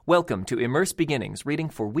Welcome to Immerse Beginnings reading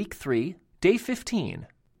for Week 3, Day 15.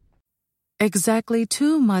 Exactly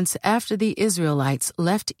 2 months after the Israelites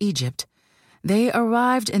left Egypt, they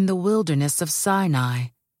arrived in the wilderness of Sinai.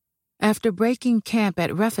 After breaking camp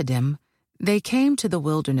at Rephidim, they came to the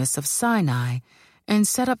wilderness of Sinai and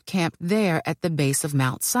set up camp there at the base of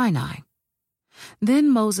Mount Sinai. Then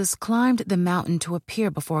Moses climbed the mountain to appear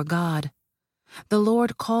before God. The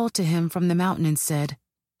Lord called to him from the mountain and said,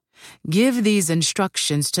 "Give these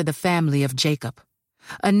instructions to the family of Jacob.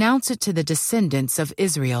 Announce it to the descendants of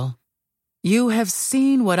Israel. You have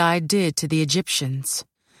seen what I did to the Egyptians.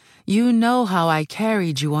 You know how I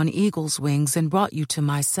carried you on eagle's wings and brought you to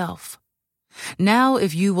myself. Now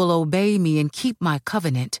if you will obey me and keep my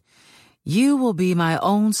covenant, you will be my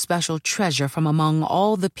own special treasure from among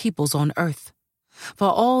all the peoples on earth. For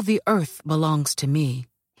all the earth belongs to me,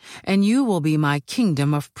 and you will be my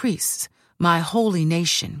kingdom of priests, my holy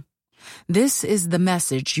nation. This is the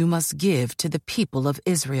message you must give to the people of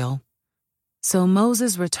Israel." So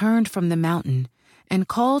Moses returned from the mountain and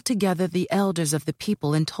called together the elders of the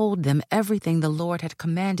people and told them everything the Lord had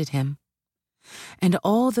commanded him. And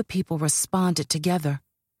all the people responded together,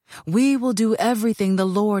 "We will do everything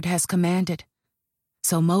the Lord has commanded."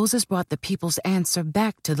 So Moses brought the people's answer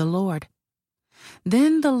back to the Lord.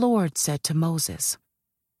 Then the Lord said to Moses,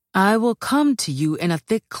 "I will come to you in a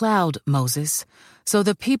thick cloud, Moses, so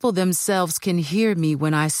the people themselves can hear me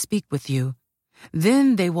when I speak with you.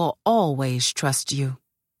 Then they will always trust you."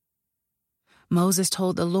 Moses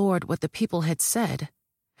told the Lord what the people had said.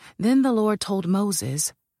 Then the Lord told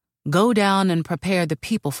Moses, "Go down and prepare the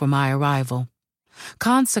people for my arrival.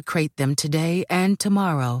 Consecrate them today and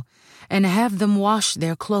tomorrow, and have them wash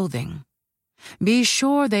their clothing. Be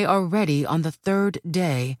sure they are ready on the 3rd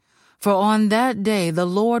day, for on that day the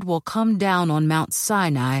Lord will come down on Mount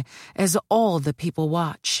Sinai as all the people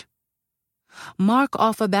watch. Mark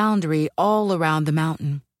off a boundary all around the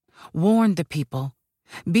mountain. Warn the people.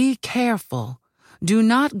 Be careful. Do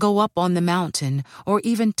not go up on the mountain or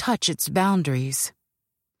even touch its boundaries.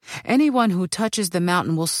 Anyone who touches the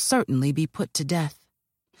mountain will certainly be put to death.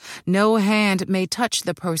 No hand may touch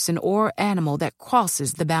the person or animal that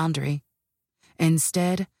crosses the boundary.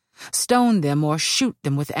 Instead, stone them or shoot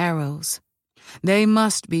them with arrows. They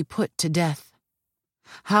must be put to death.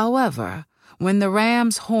 However, when the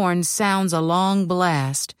ram's horn sounds a long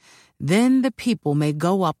blast, then the people may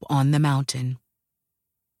go up on the mountain."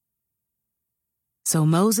 So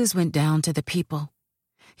Moses went down to the people.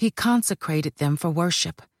 He consecrated them for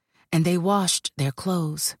worship, and they washed their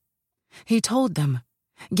clothes. He told them,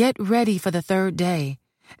 "Get ready for the 3rd day,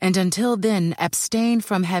 and until then abstain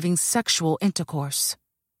from having sexual intercourse."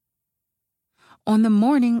 On the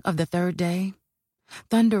morning of the 3rd day,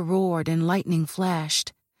 thunder roared and lightning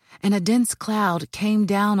flashed, and a dense cloud came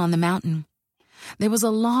down on the mountain. There was a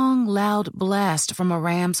long, loud blast from a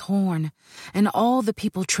ram's horn, and all the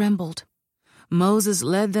people trembled. Moses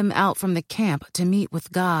led them out from the camp to meet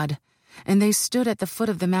with God, and they stood at the foot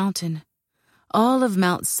of the mountain. All of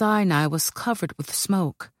Mount Sinai was covered with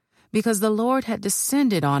smoke, because the Lord had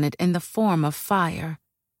descended on it in the form of fire.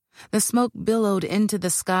 The smoke billowed into the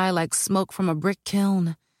sky like smoke from a brick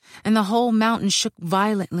kiln, and the whole mountain shook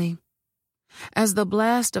violently. As the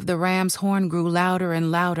blast of the ram's horn grew louder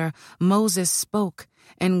and louder, Moses spoke,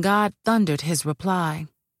 and God thundered his reply.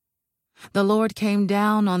 The Lord came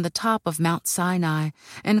down on the top of Mount Sinai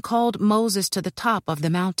and called Moses to the top of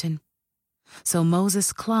the mountain. So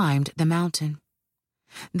Moses climbed the mountain.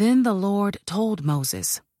 Then the Lord told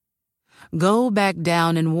Moses, "Go back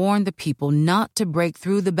down and warn the people not to break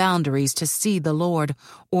through the boundaries to see the Lord,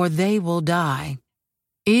 or they will die.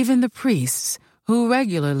 Even the priests, who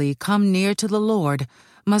regularly come near to the Lord,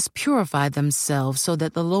 must purify themselves so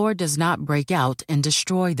that the Lord does not break out and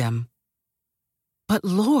destroy them." "But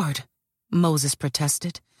Lord," Moses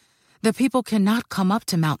protested, "the people cannot come up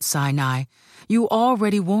to Mount Sinai. You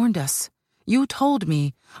already warned us. You told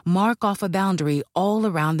me, mark off a boundary all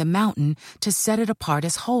around the mountain to set it apart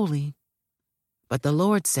as holy." But the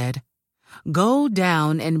Lord said, "Go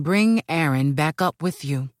down and bring Aaron back up with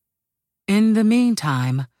you. In the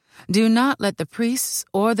meantime, do not let the priests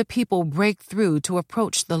or the people break through to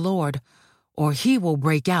approach the Lord, or he will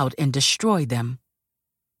break out and destroy them."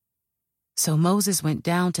 So Moses went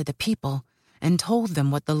down to the people and told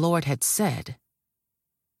them what the Lord had said.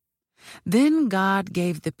 Then God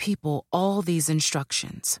gave the people all these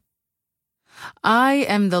instructions. "I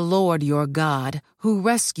am the Lord your God, who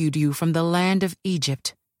rescued you from the land of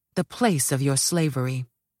Egypt, the place of your slavery.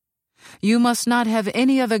 You must not have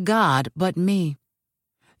any other god but me.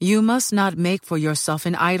 You must not make for yourself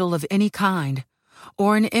an idol of any kind,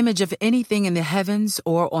 or an image of anything in the heavens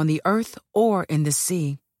or on the earth or in the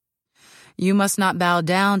sea. You must not bow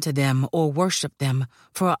down to them or worship them,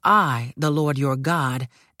 for I, the Lord your God,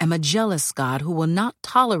 am a jealous God who will not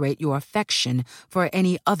tolerate your affection for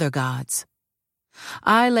any other gods.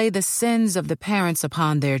 I lay the sins of the parents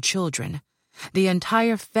upon their children. The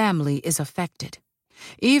entire family is affected,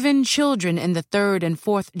 even children in the third and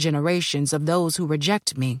fourth generations of those who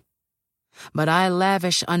reject me. But I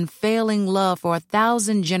lavish unfailing love for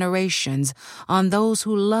 1,000 generations on those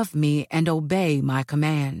who love me and obey my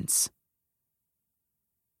commands.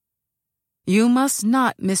 You must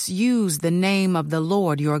not misuse the name of the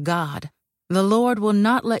Lord your God. The Lord will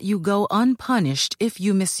not let you go unpunished if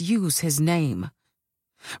you misuse his name.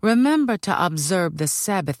 Remember to observe the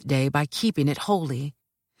Sabbath day by keeping it holy.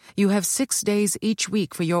 You have 6 days each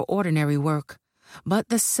week for your ordinary work, but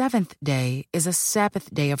the seventh day is a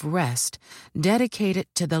Sabbath day of rest, dedicated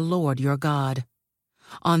to the Lord your God.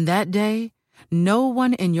 On that day, no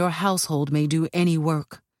one in your household may do any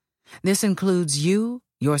work. This includes you,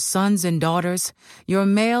 your sons and daughters, your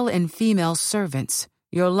male and female servants,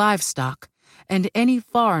 your livestock, and any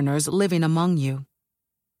foreigners living among you.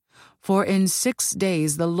 For in 6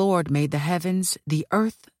 days the Lord made the heavens, the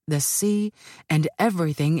earth, the sea, and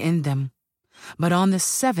everything in them. But on the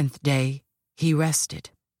seventh day he rested.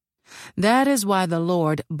 That is why the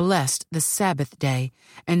Lord blessed the Sabbath day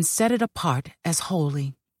and set it apart as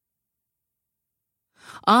holy.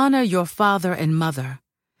 Honor your father and mother.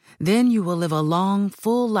 Then you will live a long,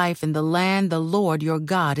 full life in the land the Lord your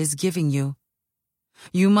God is giving you.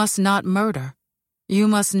 You must not murder. You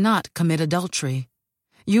must not commit adultery.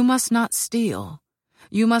 You must not steal.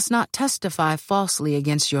 You must not testify falsely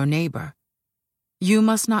against your neighbor. You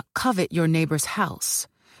must not covet your neighbor's house.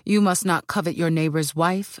 You must not covet your neighbor's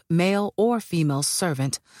wife, male or female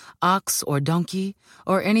servant, ox or donkey,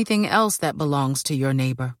 or anything else that belongs to your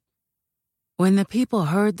neighbor. When the people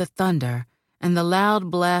heard the thunder and the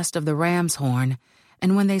loud blast of the ram's horn,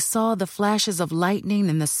 and when they saw the flashes of lightning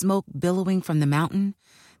and the smoke billowing from the mountain,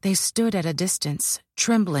 they stood at a distance,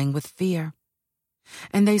 trembling with fear.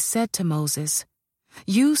 And they said to Moses,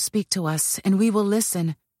 "You speak to us, and we will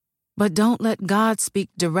listen, but don't let God speak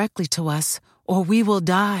directly to us, or we will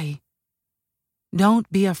die." "Don't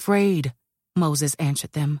be afraid," Moses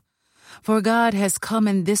answered them, "for God has come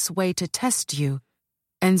in this way to test you,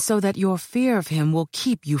 and so that your fear of him will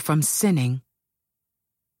keep you from sinning."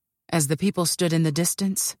 As the people stood in the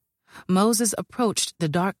distance, Moses approached the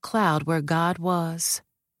dark cloud where God was.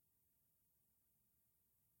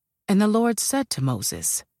 And the Lord said to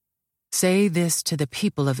Moses, "Say this to the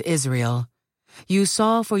people of Israel. You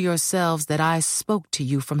saw for yourselves that I spoke to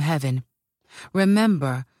you from heaven.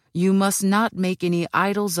 Remember, you must not make any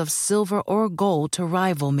idols of silver or gold to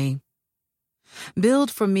rival me. Build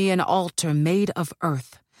for me an altar made of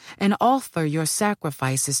earth, and offer your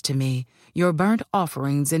sacrifices to me, your burnt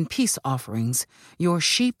offerings and peace offerings, your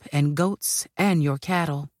sheep and goats and your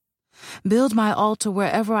cattle. Build my altar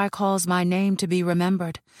wherever I cause my name to be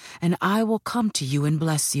remembered, and I will come to you and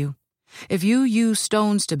bless you. If you use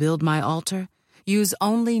stones to build my altar, use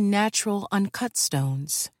only natural uncut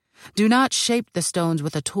stones. Do not shape the stones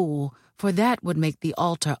with a tool, for that would make the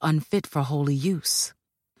altar unfit for holy use.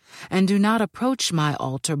 And do not approach my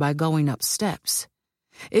altar by going up steps.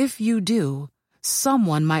 If you do,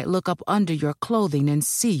 someone might look up under your clothing and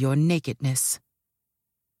see your nakedness.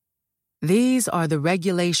 These are the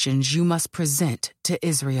regulations you must present to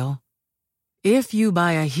Israel. If you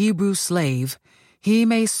buy a Hebrew slave, he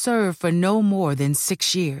may serve for no more than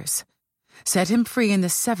 6 years. Set him free in the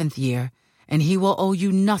 7th year, and he will owe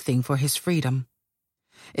you nothing for his freedom.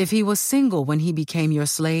 If he was single when he became your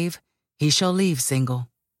slave, he shall leave single.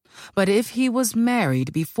 But if he was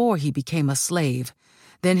married before he became a slave,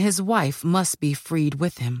 then his wife must be freed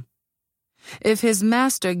with him. If his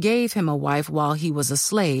master gave him a wife while he was a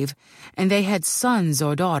slave, and they had sons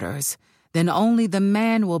or daughters, then only the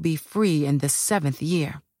man will be free in the 7th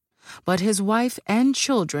year. But his wife and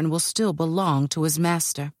children will still belong to his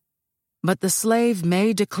master. But the slave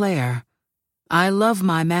may declare, "I love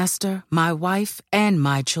my master, my wife, and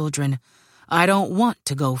my children. I don't want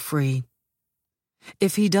to go free."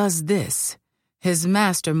 If he does this, his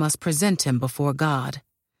master must present him before God.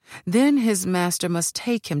 Then his master must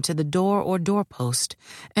take him to the door or doorpost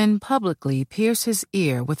and publicly pierce his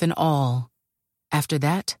ear with an awl. After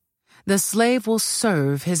that, the slave will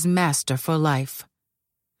serve his master for life.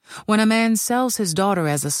 When a man sells his daughter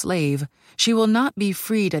as a slave, she will not be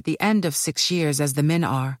freed at the end of 6 years as the men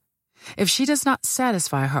are. If she does not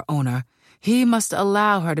satisfy her owner, he must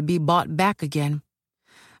allow her to be bought back again.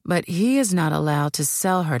 But he is not allowed to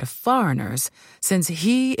sell her to foreigners, since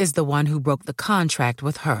he is the one who broke the contract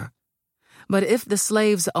with her. But if the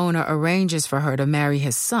slave's owner arranges for her to marry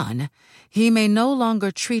his son, he may no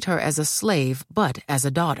longer treat her as a slave but as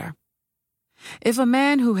a daughter. If a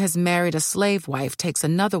man who has married a slave wife takes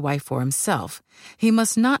another wife for himself, he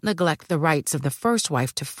must not neglect the rights of the first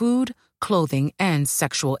wife to food, clothing, and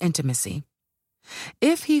sexual intimacy.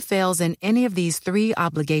 If he fails in any of these three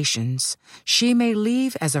obligations, she may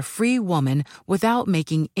leave as a free woman without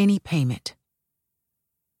making any payment.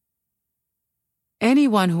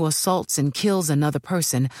 Anyone who assaults and kills another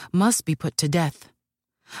person must be put to death.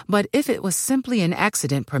 But if it was simply an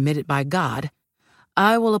accident permitted by God,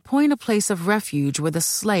 I will appoint a place of refuge where the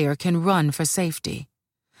slayer can run for safety.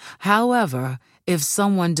 However, if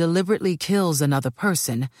someone deliberately kills another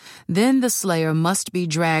person, then the slayer must be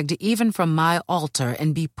dragged even from my altar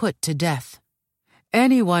and be put to death.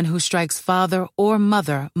 Anyone who strikes father or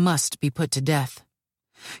mother must be put to death.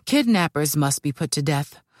 Kidnappers must be put to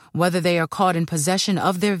death, whether they are caught in possession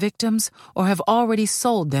of their victims or have already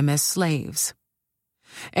sold them as slaves.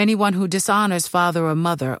 Anyone who dishonors father or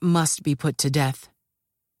mother must be put to death.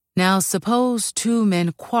 Now suppose two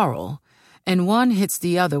men quarrel, and one hits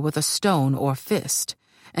the other with a stone or fist,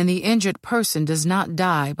 and the injured person does not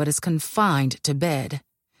die but is confined to bed.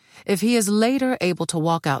 If he is later able to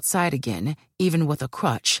walk outside again, even with a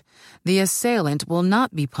crutch, the assailant will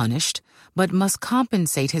not be punished, but must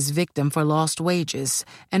compensate his victim for lost wages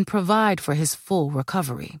and provide for his full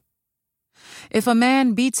recovery. If a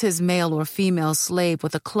man beats his male or female slave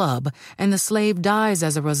with a club and the slave dies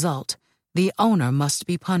as a result, the owner must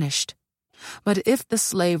be punished. But if the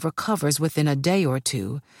slave recovers within a day or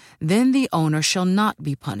two, then the owner shall not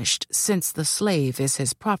be punished, since the slave is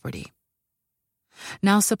his property.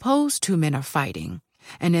 Now suppose two men are fighting,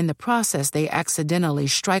 and in the process they accidentally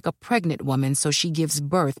strike a pregnant woman so she gives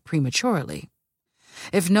birth prematurely.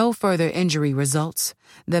 If no further injury results,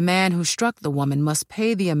 the man who struck the woman must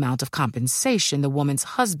pay the amount of compensation the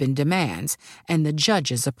woman's husband demands and the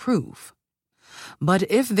judges approve. But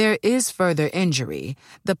if there is further injury,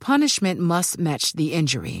 the punishment must match the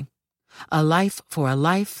injury. A life for a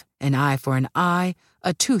life, an eye for an eye,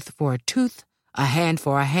 a tooth for a tooth, a hand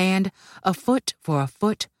for a hand, a foot for a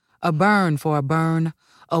foot, a burn for a burn,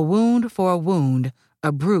 a wound for a wound,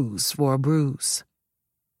 a bruise for a bruise.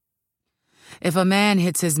 If a man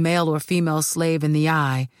hits his male or female slave in the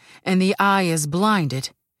eye, and the eye is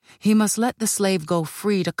blinded, he must let the slave go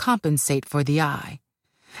free to compensate for the eye.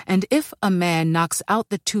 And if a man knocks out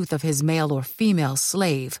the tooth of his male or female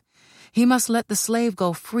slave, he must let the slave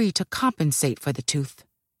go free to compensate for the tooth.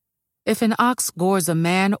 If an ox gores a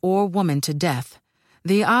man or woman to death,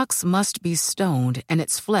 the ox must be stoned and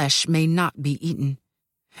its flesh may not be eaten.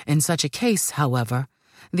 In such a case, however,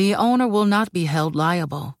 the owner will not be held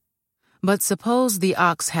liable. But suppose the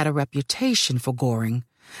ox had a reputation for goring,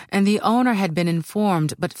 and the owner had been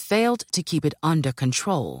informed but failed to keep it under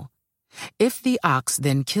control. If the ox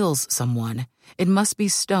then kills someone, it must be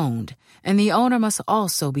stoned, and the owner must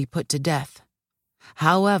also be put to death.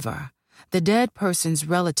 However, the dead person's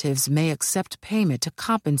relatives may accept payment to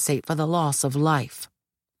compensate for the loss of life.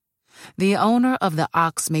 The owner of the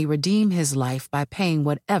ox may redeem his life by paying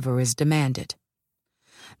whatever is demanded.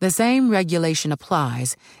 The same regulation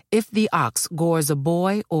applies if the ox gores a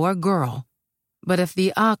boy or a girl. But if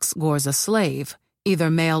the ox gores a slave, either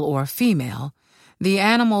male or female, the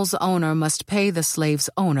animal's owner must pay the slave's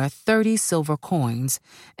owner 30 silver coins,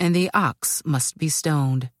 and the ox must be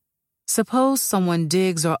stoned. Suppose someone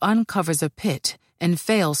digs or uncovers a pit and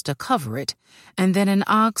fails to cover it, and then an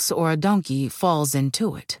ox or a donkey falls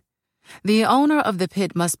into it. The owner of the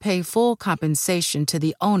pit must pay full compensation to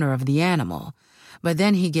the owner of the animal, but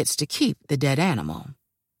then he gets to keep the dead animal.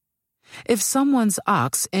 If someone's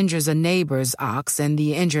ox injures a neighbor's ox and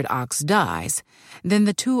the injured ox dies, then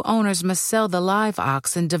the two owners must sell the live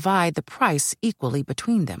ox and divide the price equally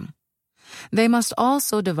between them. They must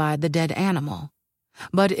also divide the dead animal.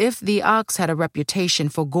 But if the ox had a reputation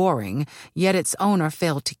for goring, yet its owner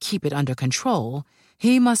failed to keep it under control,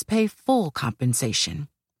 he must pay full compensation.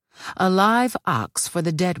 A live ox for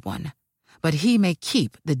the dead one, but he may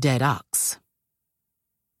keep the dead ox.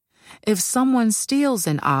 If someone steals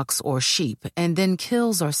an ox or sheep and then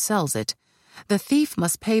kills or sells it, the thief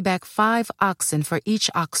must pay back 5 oxen for each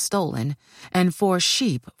ox stolen and 4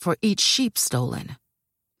 sheep for each sheep stolen.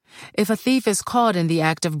 If a thief is caught in the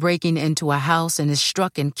act of breaking into a house and is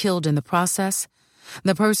struck and killed in the process,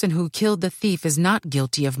 the person who killed the thief is not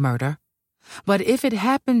guilty of murder. But if it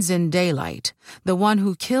happens in daylight, the one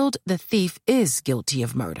who killed the thief is guilty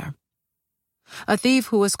of murder. A thief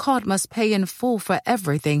who is caught must pay in full for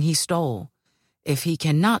everything he stole. If he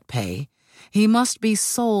cannot pay, he must be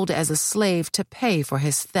sold as a slave to pay for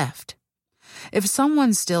his theft. If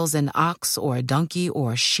someone steals an ox or a donkey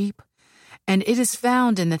or a sheep, and it is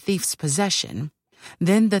found in the thief's possession,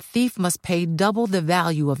 then the thief must pay double the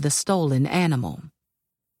value of the stolen animal.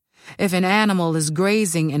 If an animal is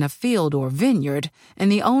grazing in a field or vineyard,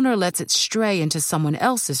 and the owner lets it stray into someone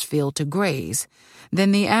else's field to graze,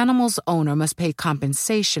 then the animal's owner must pay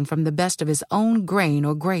compensation from the best of his own grain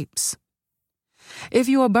or grapes. If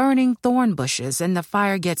you are burning thorn bushes and the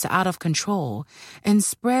fire gets out of control and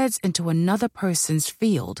spreads into another person's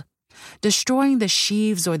field, destroying the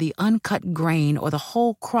sheaves or the uncut grain or the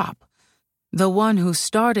whole crop, the one who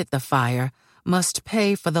started the fire must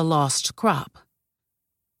pay for the lost crop.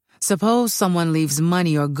 Suppose someone leaves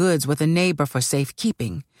money or goods with a neighbor for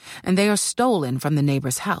safekeeping, and they are stolen from the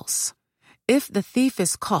neighbor's house. If the thief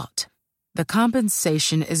is caught, the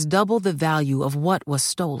compensation is double the value of what was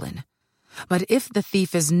stolen. But if the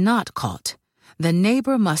thief is not caught, the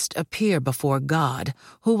neighbor must appear before God,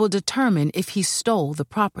 who will determine if he stole the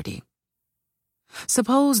property.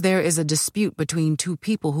 Suppose there is a dispute between two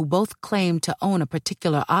people who both claim to own a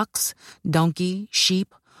particular ox, donkey,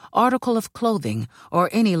 sheep, article of clothing, or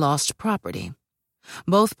any lost property.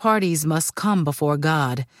 Both parties must come before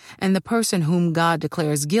God, and the person whom God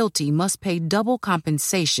declares guilty must pay double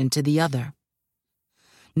compensation to the other.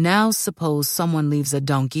 Now suppose someone leaves a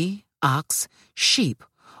donkey, ox, sheep,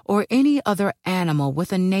 or any other animal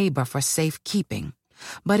with a neighbor for safekeeping,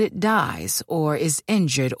 but it dies or is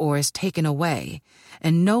injured or is taken away,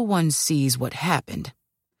 and no one sees what happened.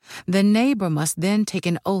 The neighbor must then take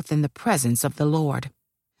an oath in the presence of the Lord.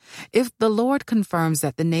 If the Lord confirms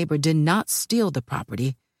that the neighbor did not steal the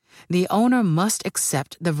property, the owner must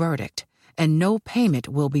accept the verdict, and no payment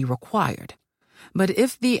will be required. But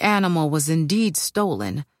if the animal was indeed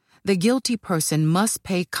stolen, the guilty person must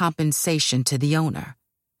pay compensation to the owner.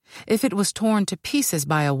 If it was torn to pieces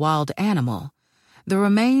by a wild animal, the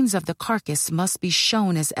remains of the carcass must be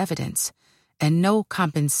shown as evidence, and no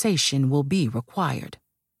compensation will be required.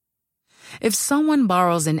 If someone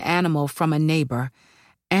borrows an animal from a neighbor,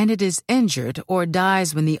 and it is injured or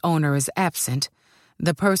dies when the owner is absent,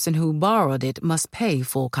 the person who borrowed it must pay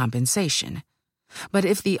full compensation. But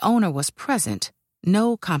if the owner was present,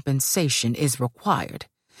 no compensation is required,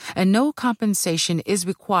 and no compensation is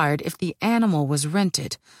required if the animal was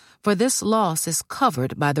rented, for this loss is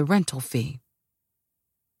covered by the rental fee.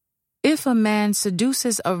 If a man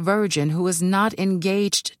seduces a virgin who is not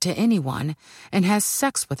engaged to anyone and has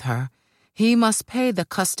sex with her, he must pay the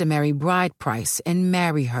customary bride price and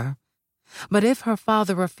marry her. But if her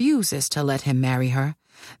father refuses to let him marry her,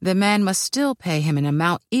 the man must still pay him an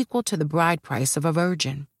amount equal to the bride price of a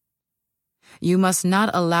virgin. You must not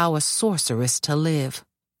allow a sorceress to live.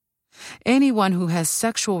 Anyone who has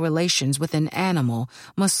sexual relations with an animal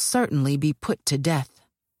must certainly be put to death.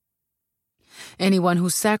 Anyone who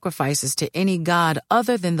sacrifices to any god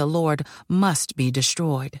other than the Lord must be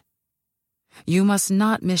destroyed. You must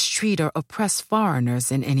not mistreat or oppress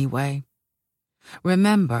foreigners in any way.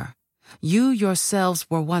 Remember, you yourselves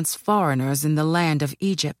were once foreigners in the land of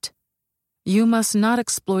Egypt. You must not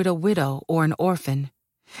exploit a widow or an orphan.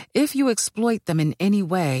 If you exploit them in any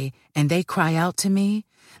way and they cry out to me,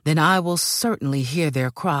 then I will certainly hear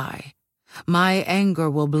their cry. My anger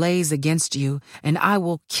will blaze against you, and I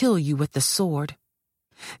will kill you with the sword.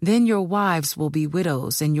 Then your wives will be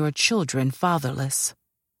widows and your children fatherless.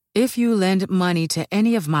 If you lend money to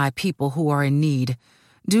any of my people who are in need,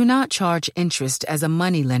 do not charge interest as a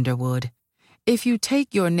moneylender would. If you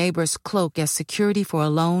take your neighbor's cloak as security for a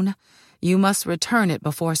loan, you must return it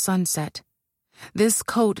before sunset. This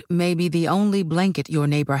coat may be the only blanket your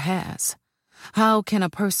neighbor has. How can a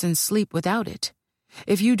person sleep without it?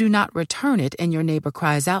 If you do not return it and your neighbor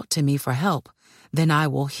cries out to me for help, then I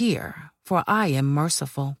will hear, for I am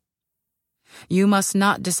merciful. You must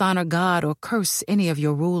not dishonor God or curse any of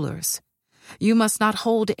your rulers. You must not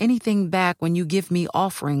hold anything back when you give me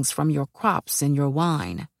offerings from your crops and your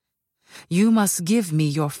wine. You must give me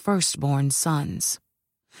your firstborn sons.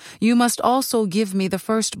 You must also give me the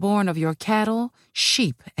firstborn of your cattle,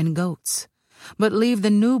 sheep, and goats. But leave the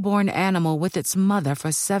newborn animal with its mother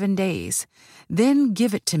for 7 days. Then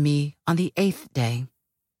give it to me on the 8th day.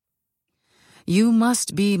 You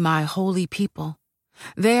must be my holy people.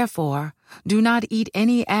 Therefore, do not eat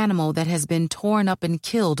any animal that has been torn up and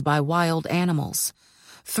killed by wild animals.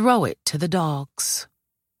 Throw it to the dogs.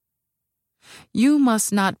 You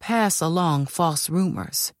must not pass along false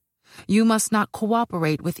rumors. You must not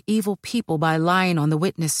cooperate with evil people by lying on the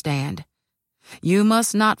witness stand. You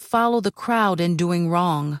must not follow the crowd in doing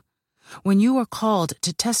wrong. When you are called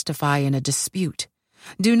to testify in a dispute,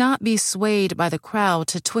 do not be swayed by the crowd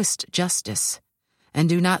to twist justice. and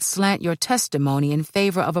do not slant your testimony in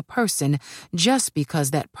favor of a person just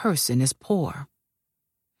because that person is poor.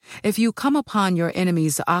 If you come upon your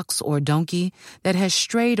enemy's ox or donkey that has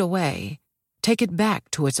strayed away, take it back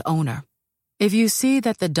to its owner. If you see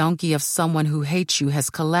that the donkey of someone who hates you has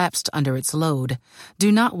collapsed under its load,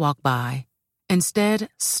 do not walk by. Instead,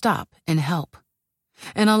 stop and help.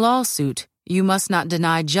 In a lawsuit, you must not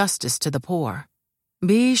deny justice to the poor.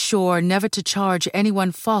 Be sure never to charge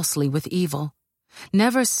anyone falsely with evil.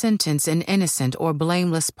 Never sentence an innocent or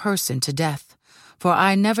blameless person to death, for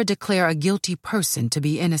I never declare a guilty person to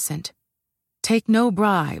be innocent. Take no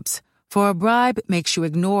bribes, for a bribe makes you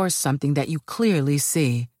ignore something that you clearly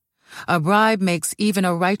see. A bribe makes even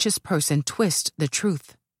a righteous person twist the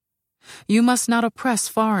truth. You must not oppress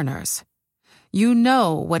foreigners. You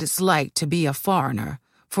know what it's like to be a foreigner,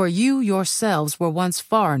 for you yourselves were once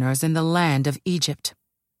foreigners in the land of Egypt.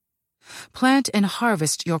 Plant and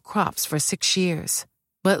harvest your crops for 6 years,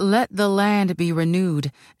 but let the land be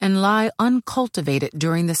renewed and lie uncultivated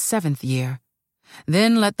during the 7th year.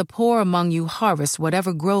 Then let the poor among you harvest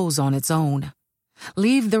whatever grows on its own.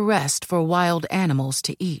 Leave the rest for wild animals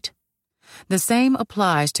to eat. The same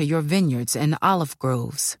applies to your vineyards and olive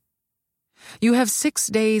groves. You have 6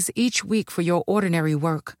 days each week for your ordinary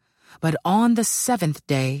work, but on the 7th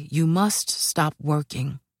day you must stop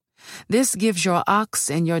working. This gives your ox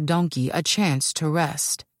and your donkey a chance to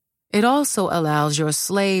rest. It also allows your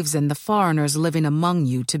slaves and the foreigners living among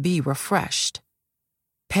you to be refreshed.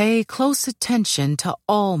 Pay close attention to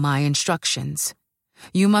all my instructions.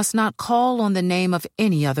 You must not call on the name of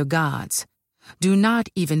any other gods. Do not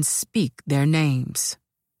even speak their names.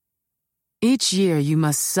 Each year you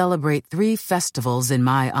must celebrate 3 festivals in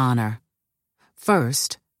my honor.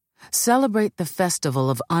 First, celebrate the festival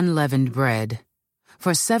of unleavened bread.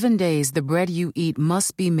 For 7 days the bread you eat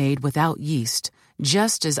must be made without yeast,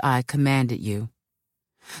 just as I commanded you.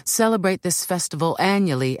 Celebrate this festival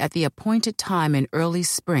annually at the appointed time in early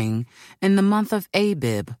spring, in the month of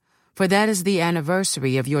Abib, for that is the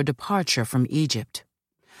anniversary of your departure from Egypt.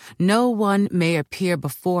 No one may appear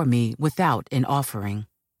before me without an offering.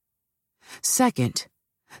 Second,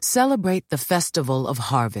 celebrate the festival of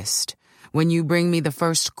harvest, when you bring me the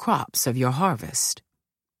first crops of your harvest.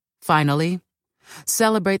 Finally,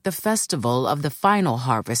 celebrate the festival of the final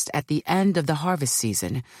harvest at the end of the harvest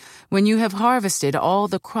season, when you have harvested all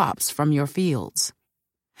the crops from your fields.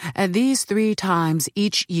 At these 3 times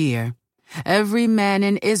each year, every man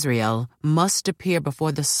in Israel must appear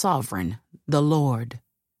before the sovereign, the Lord.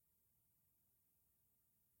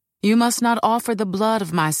 You must not offer the blood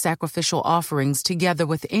of my sacrificial offerings together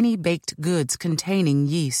with any baked goods containing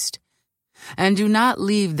yeast. And do not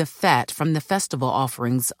leave the fat from the festival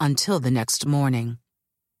offerings until the next morning.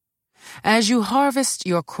 As you harvest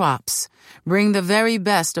your crops, bring the very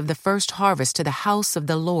best of the first harvest to the house of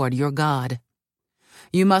the Lord your God.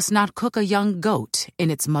 You must not cook a young goat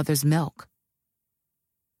in its mother's milk.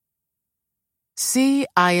 See,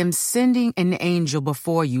 I am sending an angel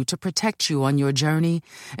before you to protect you on your journey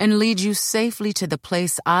and lead you safely to the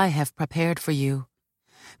place I have prepared for you.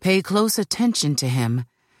 Pay close attention to him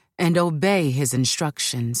and obey his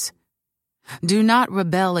instructions. Do not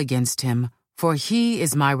rebel against him, for he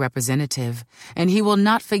is my representative, and he will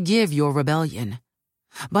not forgive your rebellion.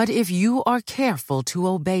 But if you are careful to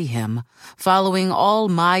obey him, following all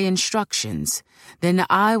my instructions, then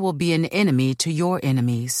I will be an enemy to your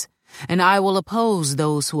enemies, and I will oppose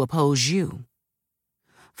those who oppose you.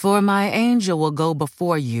 For my angel will go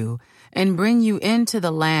before you and bring you into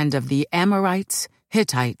the land of the Amorites,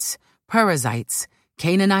 Hittites, Perizzites,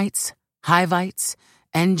 Canaanites, Hivites,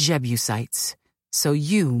 and Jebusites, so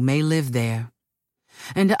you may live there.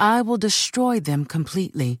 And I will destroy them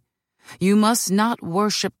completely. You must not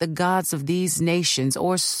worship the gods of these nations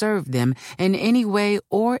or serve them in any way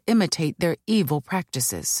or imitate their evil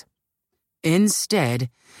practices. Instead,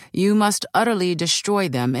 you must utterly destroy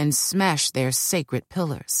them and smash their sacred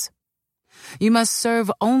pillars. You must serve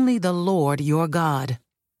only the Lord your God.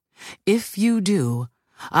 If you do,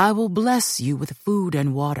 I will bless you with food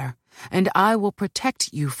and water, and I will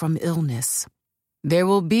protect you from illness. There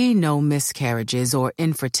will be no miscarriages or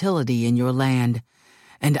infertility in your land,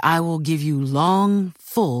 and I will give you long,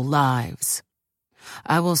 full lives.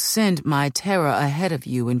 I will send my terror ahead of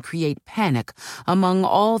you and create panic among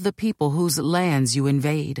all the people whose lands you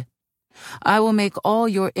invade. I will make all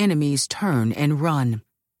your enemies turn and run.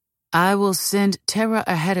 I will send terror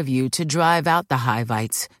ahead of you to drive out the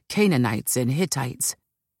Hivites, Canaanites, and Hittites.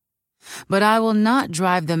 But I will not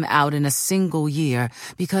drive them out in a single year,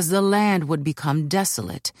 because the land would become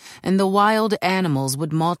desolate, and the wild animals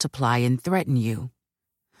would multiply and threaten you.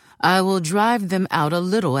 I will drive them out a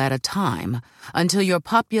little at a time until your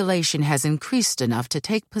population has increased enough to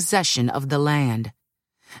take possession of the land.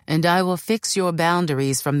 And I will fix your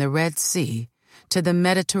boundaries from the Red Sea to the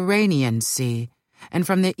Mediterranean Sea and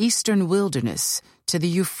from the eastern wilderness to the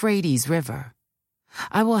Euphrates River.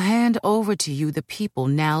 I will hand over to you the people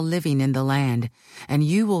now living in the land, and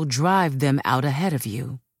you will drive them out ahead of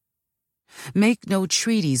you. Make no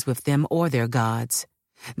treaties with them or their gods.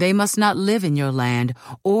 They must not live in your land,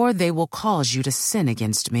 or they will cause you to sin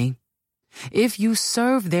against me. If you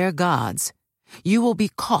serve their gods, you will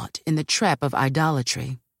be caught in the trap of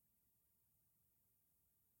idolatry.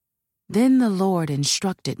 Then the Lord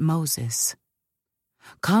instructed Moses,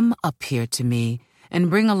 "Come up here to me and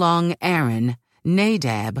bring along Aaron,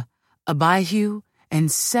 Nadab, Abihu,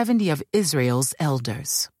 and 70 of Israel's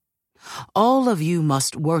elders. All of you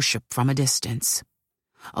must worship from a distance.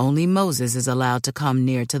 Only Moses is allowed to come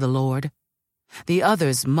near to the Lord. The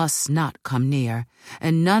others must not come near,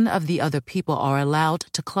 and none of the other people are allowed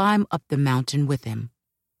to climb up the mountain with him."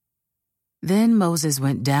 Then Moses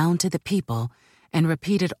went down to the people and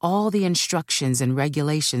repeated all the instructions and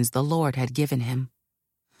regulations the Lord had given him.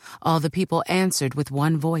 All the people answered with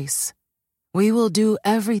one voice, "We will do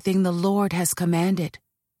everything the Lord has commanded."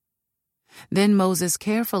 Then Moses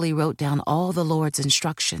carefully wrote down all the Lord's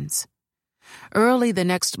instructions. Early the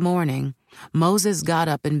next morning, Moses got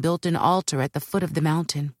up and built an altar at the foot of the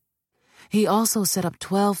mountain. He also set up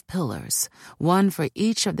 12 pillars, one for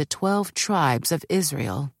each of the 12 tribes of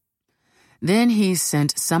Israel. Then he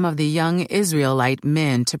sent some of the young Israelite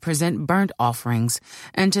men to present burnt offerings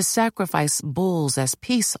and to sacrifice bulls as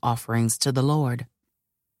peace offerings to the Lord.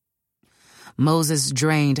 Moses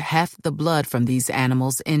drained half the blood from these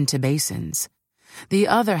animals into basins. The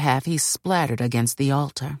other half he splattered against the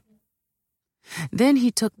altar. Then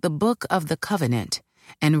he took the book of the covenant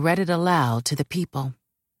and read it aloud to the people.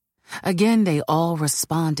 Again they all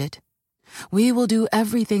responded, "We will do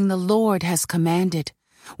everything the Lord has commanded.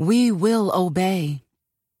 We will obey."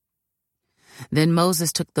 Then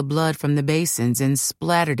Moses took the blood from the basins and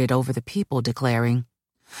splattered it over the people, declaring,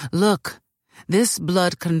 "Look, this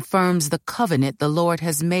blood confirms the covenant the Lord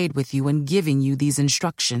has made with you in giving you these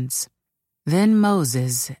instructions." Then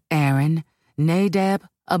Moses, Aaron, Nadab,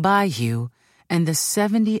 Abihu, and the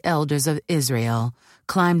 70 elders of Israel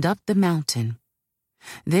climbed up the mountain.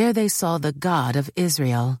 There they saw the God of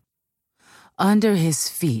Israel. Under his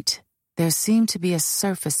feet there seemed to be a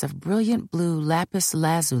surface of brilliant blue lapis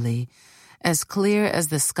lazuli, as clear as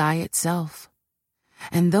the sky itself.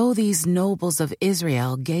 And though these nobles of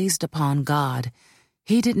Israel gazed upon God,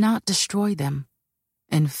 he did not destroy them.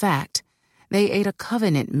 In fact, they ate a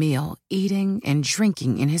covenant meal, eating and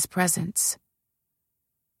drinking in his presence.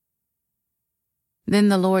 Then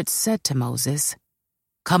the Lord said to Moses,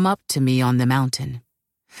 "Come up to me on the mountain.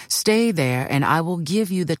 Stay there, and I will give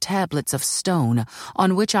you the tablets of stone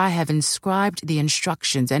on which I have inscribed the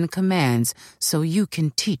instructions and commands so you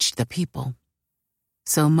can teach the people."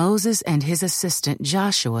 So Moses and his assistant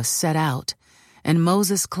Joshua set out, and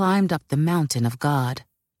Moses climbed up the mountain of God.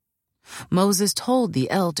 Moses told the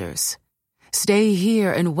elders, "Stay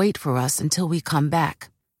here and wait for us until we come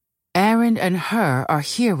back. Aaron and Hur are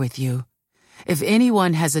here with you. If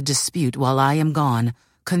anyone has a dispute while I am gone,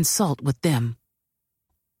 consult with them."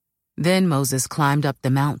 Then Moses climbed up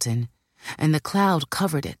the mountain, and the cloud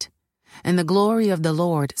covered it, and the glory of the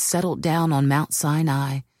Lord settled down on Mount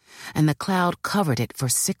Sinai, and the cloud covered it for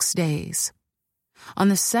 6 days. On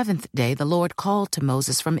the 7th day the Lord called to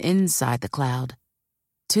Moses from inside the cloud.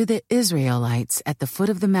 To the Israelites at the foot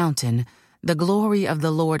of the mountain, the glory of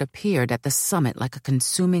the Lord appeared at the summit like a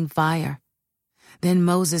consuming fire. Then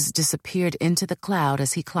Moses disappeared into the cloud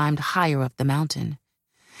as he climbed higher up the mountain.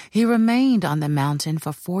 He remained on the mountain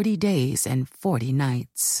for 40 days and 40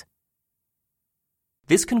 nights.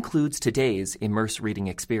 This concludes today's Immerse reading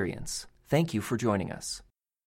experience. Thank you for joining us.